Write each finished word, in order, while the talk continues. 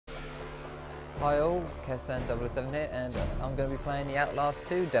Hi all, Kessan007 here, and I'm going to be playing the Outlast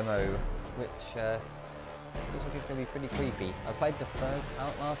 2 demo, which looks like it's going to be pretty creepy. I played the first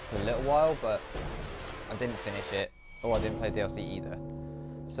Outlast for a little while, but I didn't finish it, or I didn't play DLC either.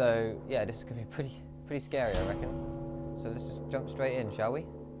 So yeah, this is going to be pretty scary, I reckon. So let's just jump straight in, shall we?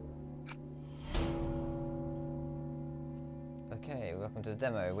 Okay, welcome to the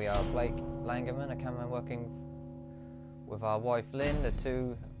demo. We are Blake Langerman, a cameraman working with our wife Lynn. The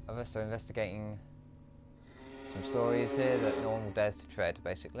two of us are investigating some stories here that no one dares to tread,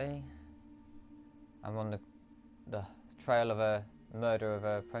 basically. I'm on the trail of a murder of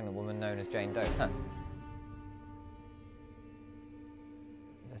a pregnant woman known as Jane Doe.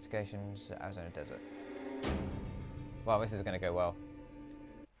 Investigations, Arizona desert. Well, this is going to go well.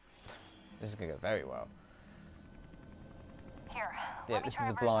 This is going to go very well. Here, yeah, this is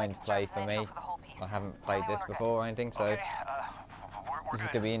a blind play for me. I haven't played this before or anything, so this is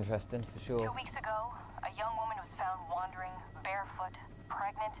going to be interesting for sure. 2 weeks ago, a young woman was found wandering, barefoot,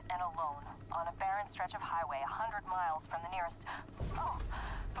 pregnant, and alone on a barren stretch of highway 100 miles from the nearest... Oh,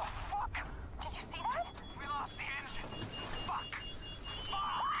 the fuck? Did you see that? We lost the engine. Fuck.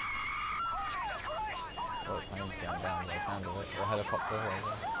 Jesus Christ! Oh, the plane's going down by the sound of it. Or a helicopter.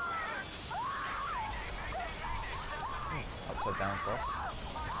 Upside down cross.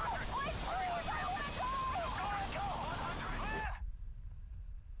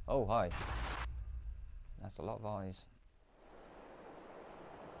 Oh, hi. That's a lot of eyes.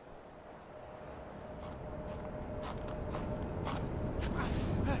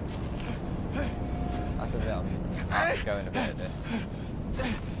 I can bet I'm going a bit at this.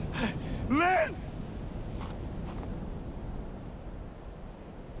 Lynn!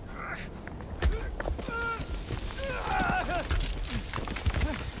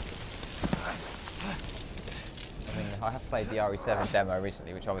 I have played the RE7 demo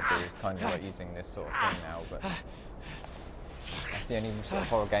recently, which obviously is kind of like using this sort of thing now, but that's the only sort of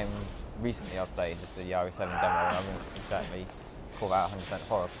horror game recently I've played, just the RE7 demo, and I wouldn't exactly call that 100%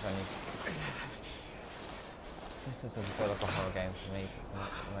 horror, because this doesn't feel like a horror game for me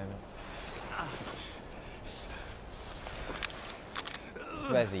at the moment.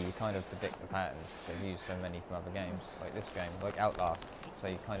 Resi, you kind of predict the patterns, they've used so many from other games, like this game, like Outlast, so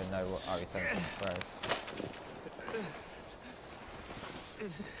you kind of know what RE7 can throw.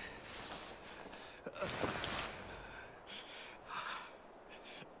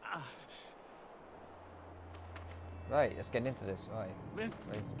 Right, let's get into this. Right, Lynn.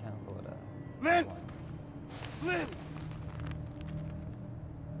 raise the camcorder. Lynn! Lynn!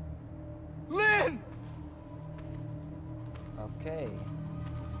 Lynn! Okay.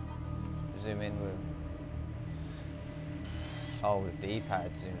 Zoom in with. Oh, the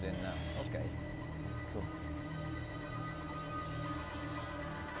D-pad zooms in now. Okay. Cool.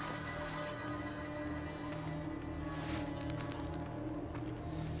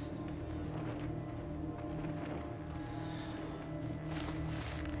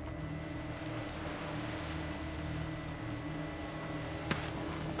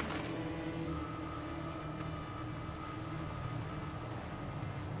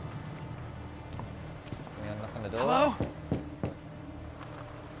 Knock on the door. Hello?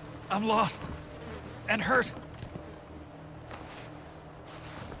 I'm lost and hurt.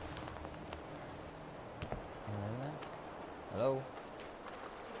 Hello?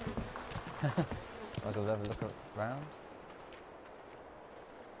 Might as well have a look around.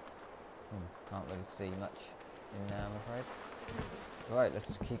 Can't really see much in there, I'm afraid. Right, let's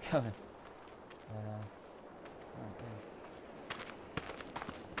just keep going. Right, yeah.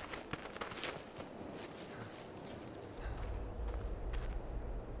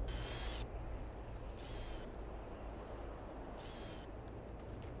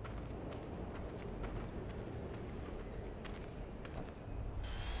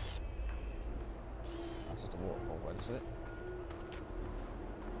 That's just a waterfall, what is it?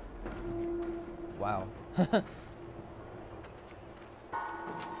 Wow.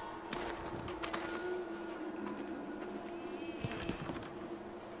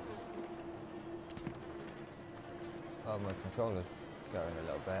 Oh, my controller's going a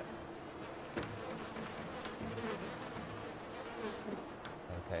little bit.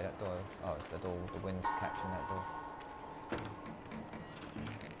 Okay, that door. Oh, the door. The wind's catching that door.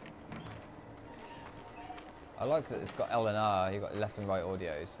 I like that it's got L and R. You've got left and right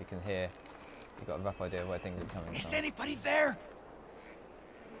audios. So you can hear. You've got a rough idea of where things are coming Is from. anybody there?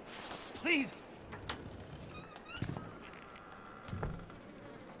 Please.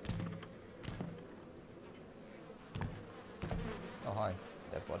 Oh hi,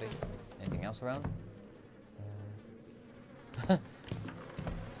 dead body. Anything else around?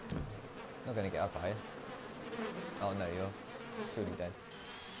 Not gonna get up, are you? Oh no, you're surely dead.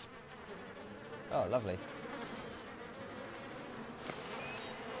 Oh, lovely.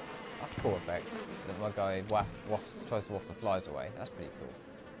 That's a cool effect. That my guy tries to waft the flies away. That's pretty cool.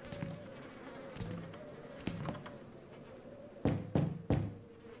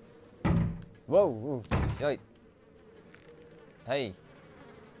 Whoa! Whoa! Yikes. Hey!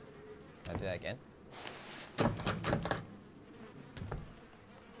 Can I do that again?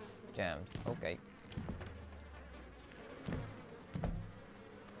 Jammed. Okay.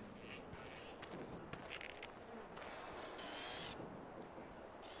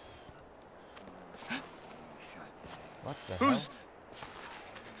 What the hell?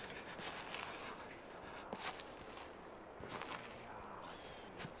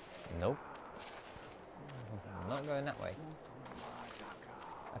 Nope. I'm not going that way.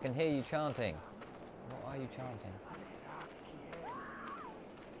 I can hear you chanting. What are you chanting?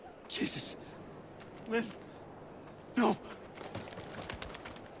 Jesus. Lynn. No.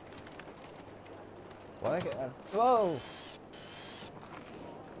 Why I get that? Whoa!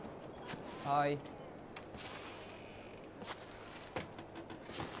 Hi.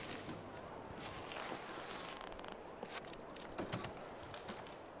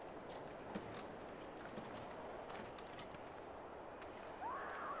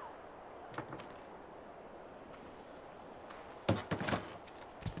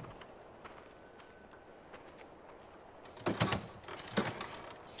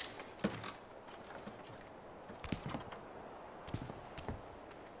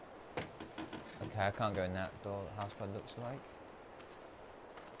 Okay, I can't go in that door. The house what looks like.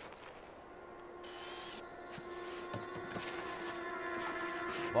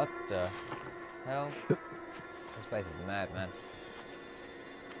 What the hell? This place is mad, man.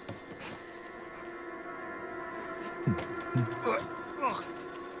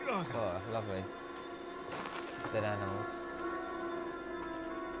 Oh, lovely. Dead animals.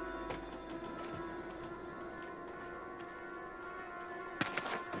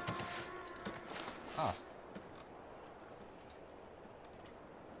 Ah.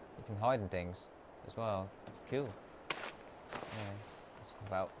 You can hide in things as well. Cool.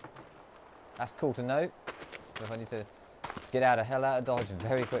 Yeah, that's cool to know. So if I need to get out of hell out of Dodge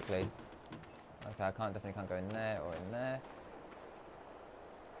very quickly. Okay, I definitely can't go in there or in there.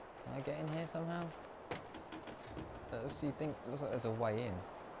 Can I get in here somehow? Do you think looks like there's a way in?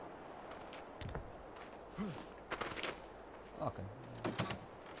 Oh,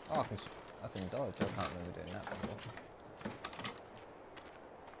 I can dodge. I can't remember doing that before.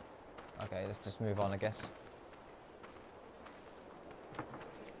 Okay, let's just move on, I guess.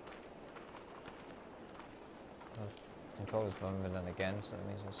 Controller's rumbling again, so that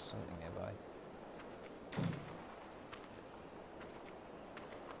means there's something nearby.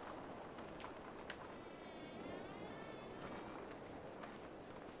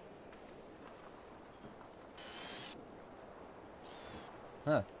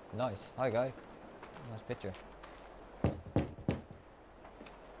 Huh, nice. Hi, guy. Nice picture.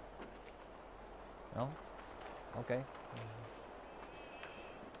 No? Okay.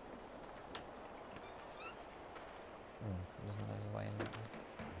 Doesn't there's a way in there.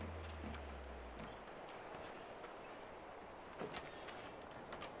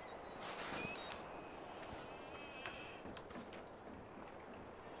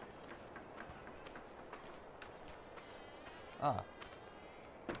 Ah.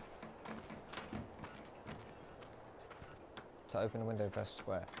 To open a window, press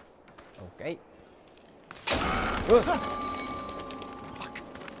square. Okay. Fuck.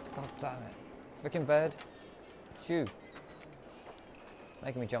 God damn it. Freaking bird. Shoo.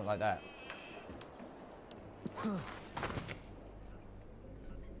 Making me jump like that.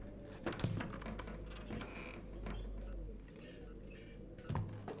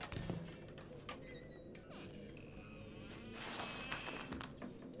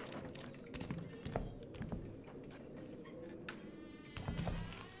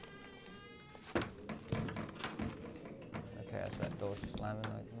 Okay, that's that door slamming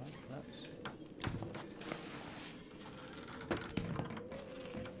like that. Nuts.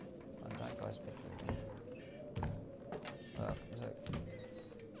 Where's that guy's picture again? Oh, is it?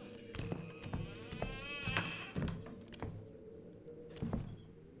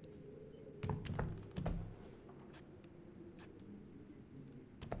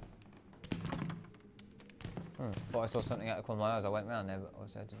 Thought I saw something out of the corner of my eyes. I went round there, but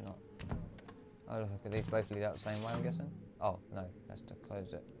obviously I did not. Oh, look, are these both lead out the same way, I'm guessing? Oh, no, that's to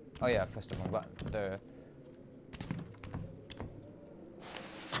close it. Oh yeah, I pressed the wrong button. Duh.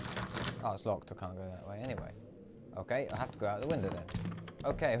 Oh, it's locked. I can't go that way anyway. Okay, I have to go out the window then.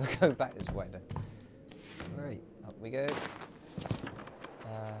 Okay, we'll go back this way then. Right, up we go.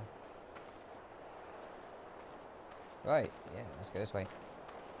 Right, yeah, let's go this way.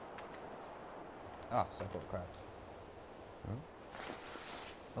 Ah, circle crouch.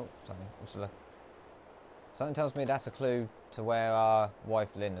 Oh, sorry, what's the something tells me that's a clue to where our wife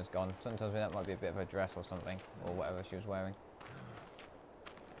Lynn has gone. Something tells me that might be a bit of a dress or something, or whatever she was wearing.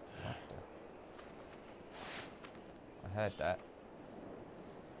 I heard that.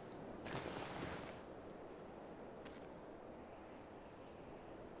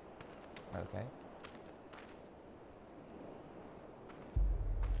 Okay.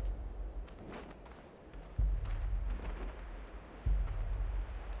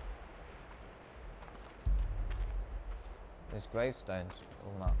 There's gravestones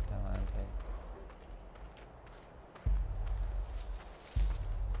all marked around here.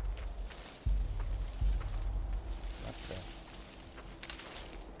 That's there.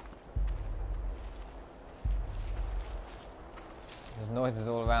 There's noises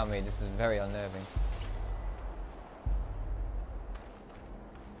all around me. This is very unnerving.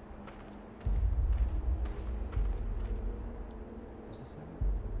 What's this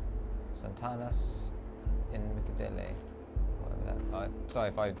say? Santanas in Piccadilly. Sorry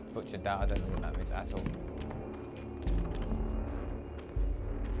if I butchered that, I don't know what that means at all.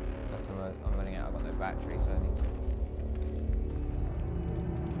 I'm running out, I've got no battery, so I need to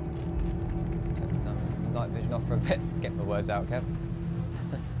turn night vision off for a bit, get my words out, Kev.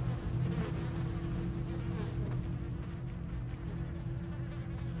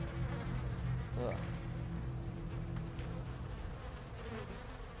 Ugh.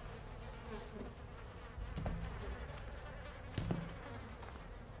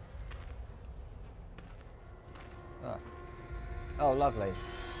 Oh, lovely.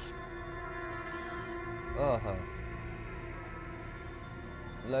 Oh,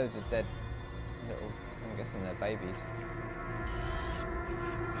 loads of dead little, I'm guessing they're babies.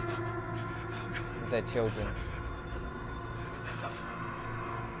 Dead children.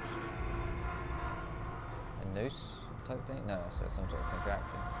 A noose type thing? No, that's some sort of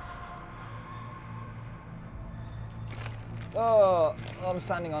contraption. Oh, I'm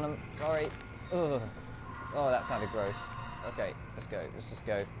standing on them. Sorry. Ugh. Oh, that sounded gross. Okay, let's go. Let's just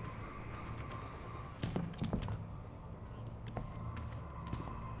go.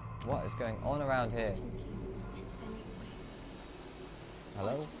 What is going on around here?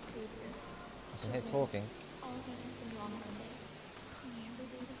 Hello? I can hear talking.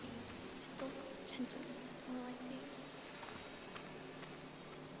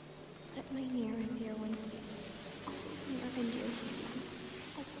 Let my near and dear ones be always near and dear to you.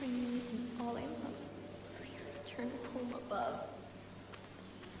 I'll bring you in all I love to your eternal home above.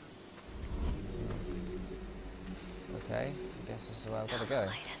 Okay, I guess this is where I've got to go. The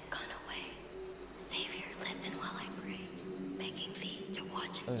light has gone away. Savior, listen while I pray, begging thee to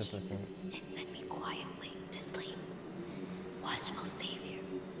watch I'm and just keep, listening. and send me quietly to sleep. Watchful Savior,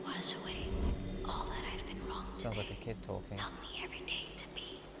 wash away all that I've been wrong today. Sounds like a kid talking. Help me every day to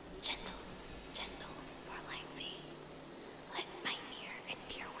be gentle, gentle, more like thee. Let my near and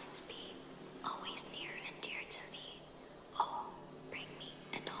dear ones be always near and dear to thee. Oh, bring me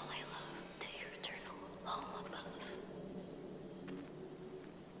and all I love to your eternal home above.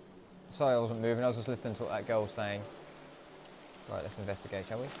 Sorry I wasn't moving, I was just listening to what that girl was saying. Right, let's investigate,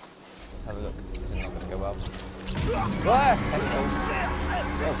 shall we? Let's have a look. This is not going to go well. Ah!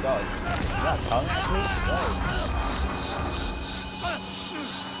 Oh god. Is that a tongue actually? Whoa.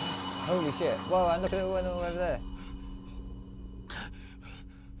 Holy shit. Whoa, and look at it all over there.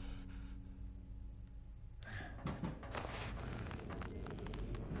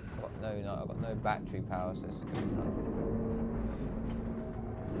 I've got no battery power, so this is going to be fun.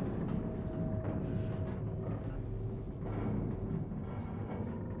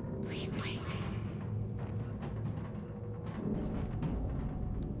 Please, Blake.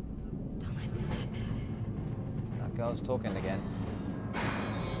 Don't let this happen. That girl's talking again.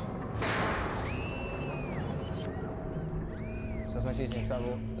 Sounds like she's in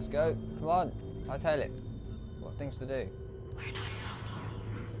trouble. Let's go. Come on. Hightail it. What things to do? We're not alone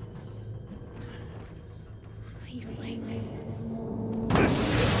here. Please, Blake.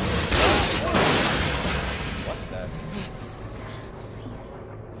 What the?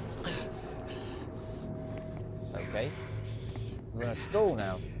 Okay. We're in a stall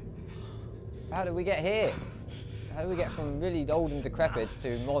now. How did we get here? How do we get from really old and decrepit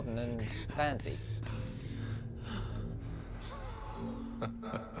to modern and fancy?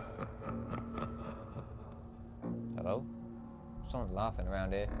 Hello? Someone's laughing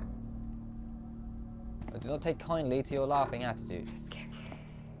around here. I do not take kindly to your laughing attitude. I'm scared.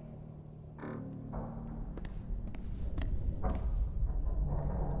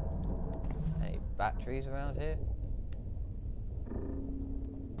 batteries around here?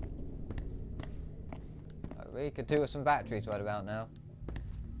 I really could do with some batteries right about now.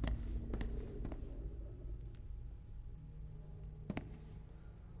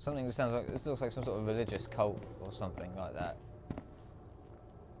 Something that sounds like, this looks like some sort of religious cult or something like that.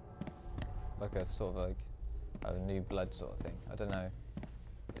 Like a sort of like a new blood sort of thing. I don't know.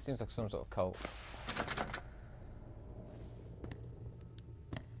 It seems like some sort of cult.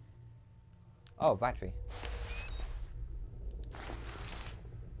 Oh, battery.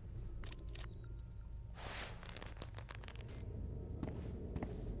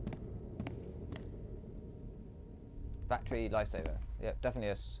 Battery lifesaver. Yep,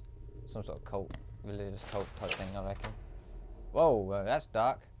 definitely some sort of cult, religious cult type thing, I reckon. Whoa, that's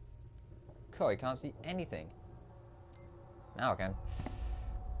dark. Cool, I can't see anything. Now I can.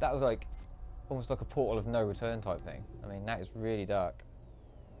 That was like, almost like a portal of no return type thing. I mean, that is really dark.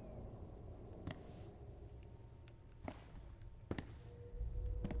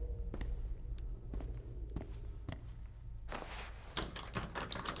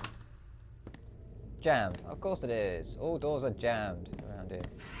 Jammed. Of course it is. All doors are jammed around here.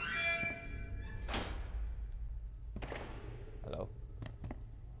 Hello.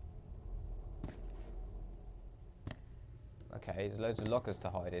 Okay, there's loads of lockers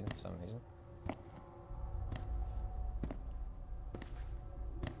to hide in for some reason.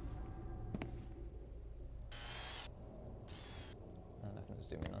 No, nothing to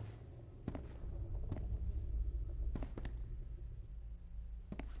zoom in on.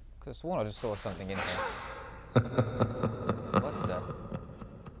 Could have sworn I just saw something in here. What the?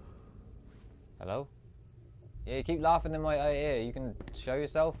 Hello? Yeah, you keep laughing in my ear. You can show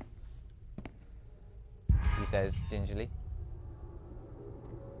yourself? He says gingerly.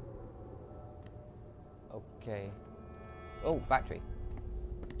 Okay. Oh, battery.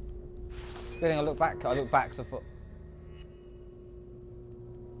 Good thing I look back. I look back so for.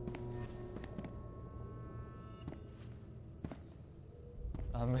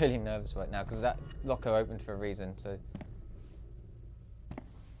 I'm really nervous right now because that locker opened for a reason. So.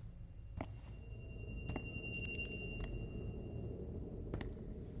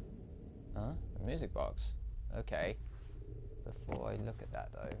 Huh? A music box. Okay. Before I look at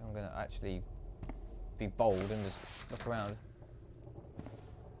that though, I'm gonna actually be bold and just look around.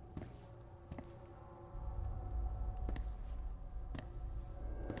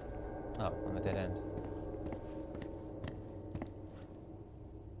 Oh, I'm a dead end.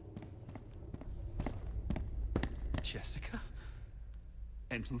 Jessica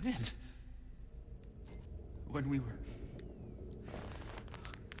and Lynn. When we were...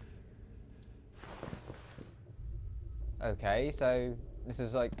 Okay, so this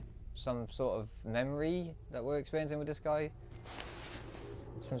is like some sort of memory that we're experiencing with this guy.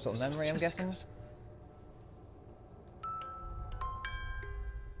 Some sort of memory, I'm guessing.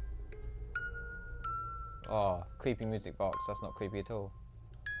 Oh, creepy music box. That's not creepy at all.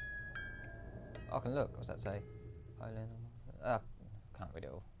 I can look. What's that say? Can't read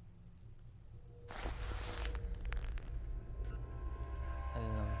it all.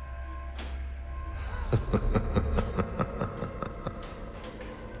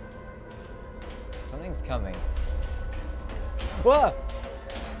 Something's coming. Whoa!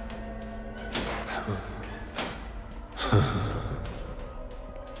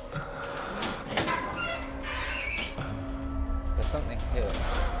 There's something here.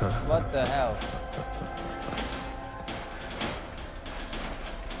 What the hell?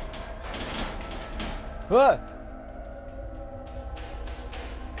 Whoa!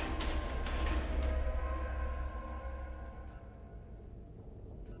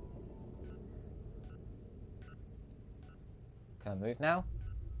 Can I move now?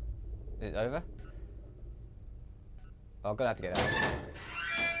 Is it over? Oh, I'm gonna have to get out.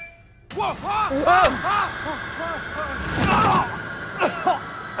 Whoa!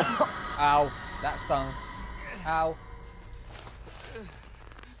 Ow! That stung. Ow!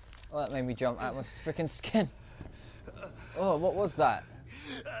 Oh, that made me jump out of my freaking skin. Oh, what was that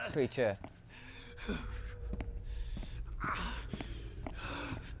creature?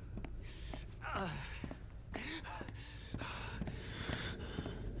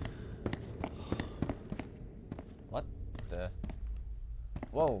 What the?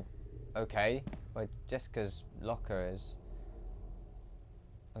 Whoa. Okay. Where Jessica's locker is.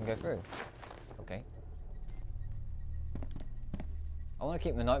 I can go through. Okay. I want to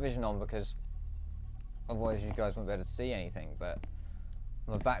keep the night vision on because otherwise you guys won't be able to see anything, but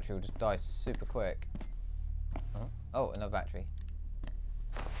my battery will just die super quick. Huh? Oh, another battery.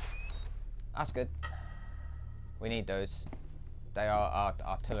 That's good. We need those. They are our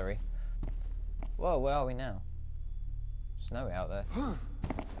artillery. Whoa, where are we now? Snowy out there. Can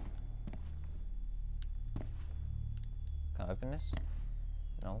I open this?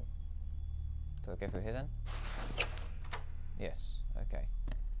 No. Do I go through here then? Yes, okay.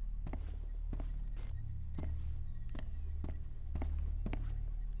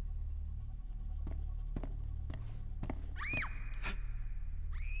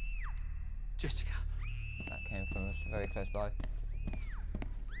 Jessica. That came from very close by.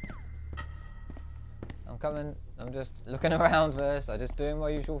 I'm coming. I'm just looking around first. I'm just doing my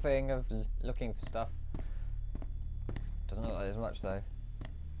usual thing of looking for stuff. Doesn't look like there's much though.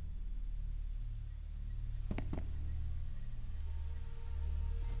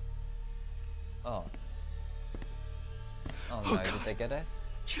 Oh. Oh no, did they get it?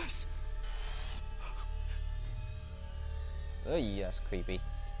 Jess. Oh, that's creepy.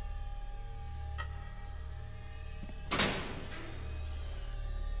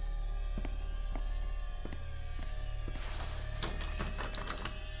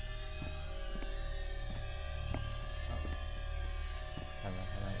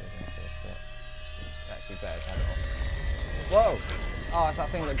 Better to have it off. Whoa! Oh, that's that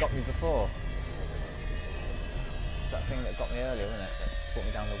thing that got me before. It's that thing that got me earlier, wasn't it? That brought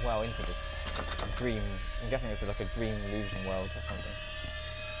me down the well into this dream. I'm guessing it's like a dream illusion world or something.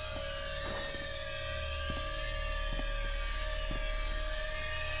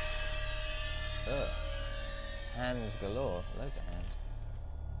 Ugh. Hands galore. Loads of hands.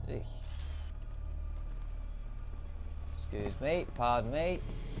 Eek. Excuse me. Pardon me.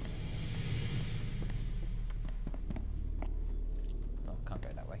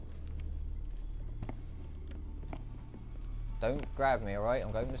 Don't grab me, alright?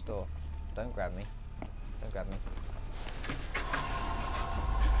 I'm going to the store. Don't grab me. Don't grab me.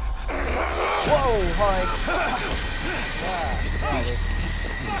 Whoa, hi!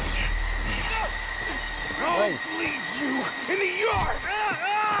 I'll bleed you in the yard!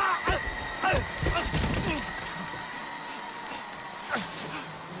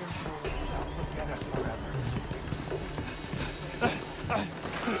 Forget us forever.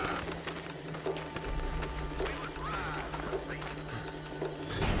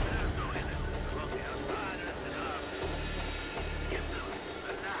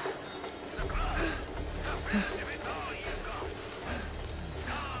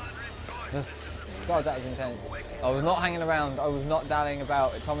 God, that was intense. I was not hanging around. I was not dallying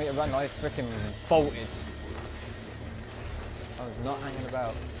about. It told me to run. I freaking bolted. I was not hanging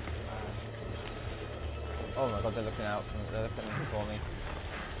about. Oh my God, they're looking out. They're looking for me.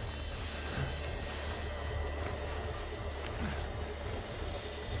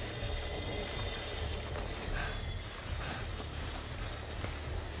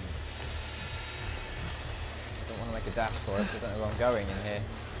 I don't want to make a dash for it. I don't know where I'm going in here.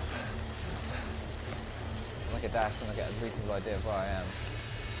 Make a dash when I get a reasonable idea of where I am.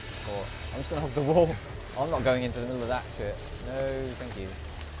 Or I'm just gonna hug the wall. I'm not going into the middle of that shit. No, thank you.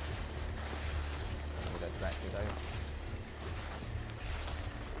 I'll go directly though.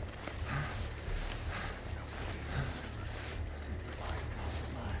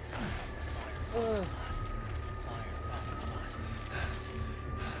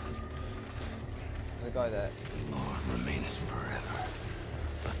 There's a guy there. Lord remaineth forever.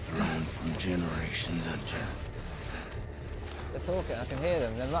 A throne from generations unto. They're talking, I can hear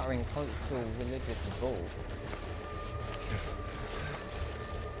them. They're muttering cultural, religious bull.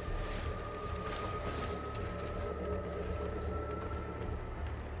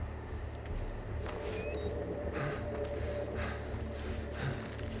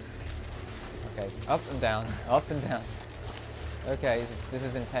 Okay, up and down, up and down. Okay, this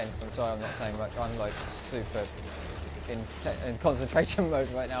is intense. I'm sorry I'm not saying much. I'm like super in concentration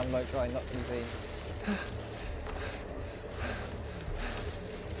mode right now. I'm like trying not to be seen.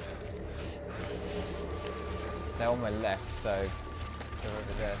 They're on my left, so they're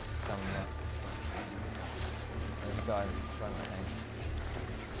over there somewhere. There's a guy in front, I think.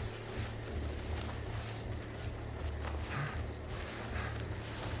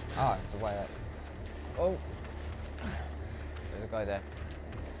 Ah, it's a way out. Oh! There's a guy there.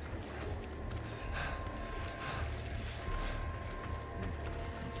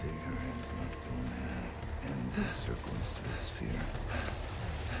 And circles to the sphere.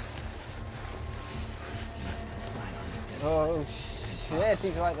 Oh shit,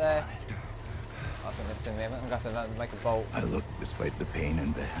 he's right there. I think that's him. I'm going to have to make a bolt. I looked despite the pain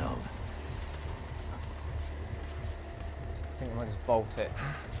and beheld. I think I might just bolt it.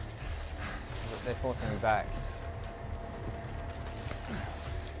 They're forcing me back.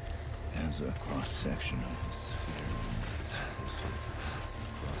 As a cross-section of the sphere.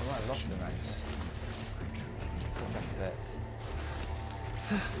 Come might have lost him actually. That's a bit.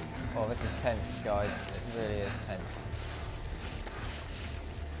 Oh, this is tense, guys. It really is tense.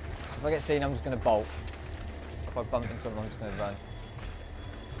 If I get seen, I'm just going to bolt. If I bump into him, I'm just going to run.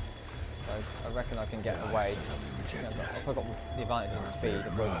 So I reckon I can get away. If I've got the advantage in speed,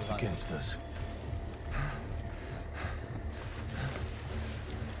 the Right up against us.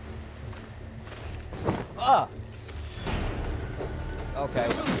 Ah! Okay,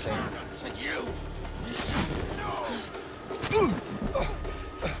 interesting.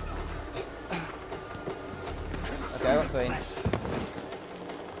 Okay, what's he? I'm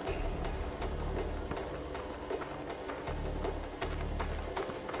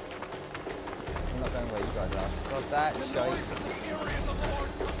not going where you guys are. Stop that, shite.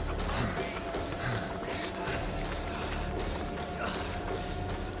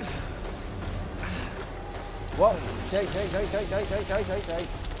 Whoa! Shake.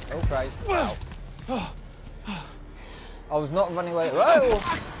 Oh Christ. Wow. I was not running away. Whoa!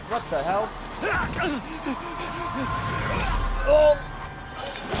 What the hell? Oh!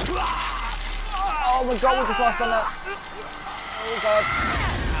 Oh my god, we just lost on that. Oh god.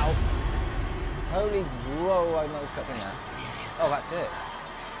 Ow. Holy whoa, I'm not expecting that. Oh, that's it.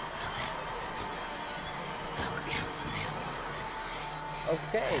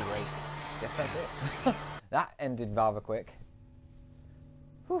 Okay, well, guess that's it. That ended rather quick.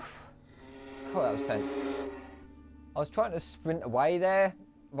 Whew. Oh, that was tense. I was trying to sprint away there,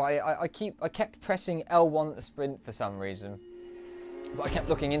 but I kept pressing L1 to sprint for some reason. But I kept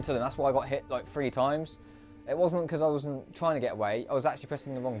looking into them, that's why I got hit like 3 times. It wasn't because I wasn't trying to get away, I was actually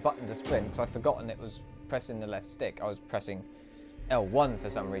pressing the wrong button to sprint, because I'd forgotten it was pressing the left stick. I was pressing L1 for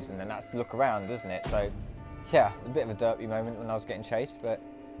some reason, and that's look around, isn't it? So, yeah, a bit of a derpy moment when I was getting chased, but...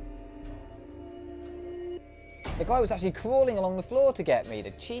 The guy was actually crawling along the floor to get me,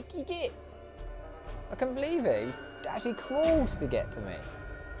 the cheeky git. I can't believe it, he actually crawled to get to me.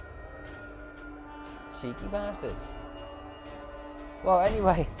 Cheeky bastards. Well,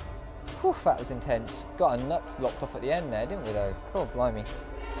 anyway, whew, that was intense. Got our nuts lopped off at the end there, didn't we though? God blimey.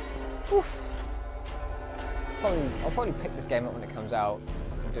 Whew. I'll probably pick this game up when it comes out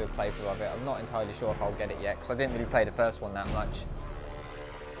and do a playthrough of it. I'm not entirely sure if I'll get it yet, because I didn't really play the first one that much.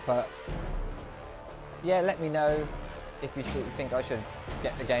 But... yeah, let me know if you think I should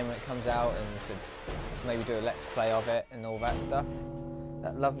get the game when it comes out and should maybe do a let's play of it and all that stuff.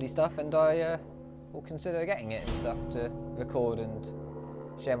 That lovely stuff, and I will consider getting it and stuff to record and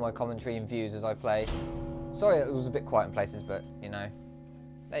share my commentary and views as I play. Sorry it was a bit quiet in places, but you know,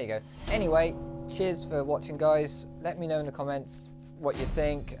 there you go. Anyway, cheers for watching guys. Let me know in the comments what you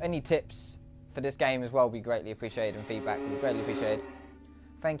think. Any tips for this game as well would be greatly appreciated, and feedback would be greatly appreciated.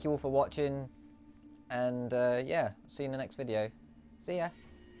 Thank you all for watching. And yeah, see you in the next video. See ya.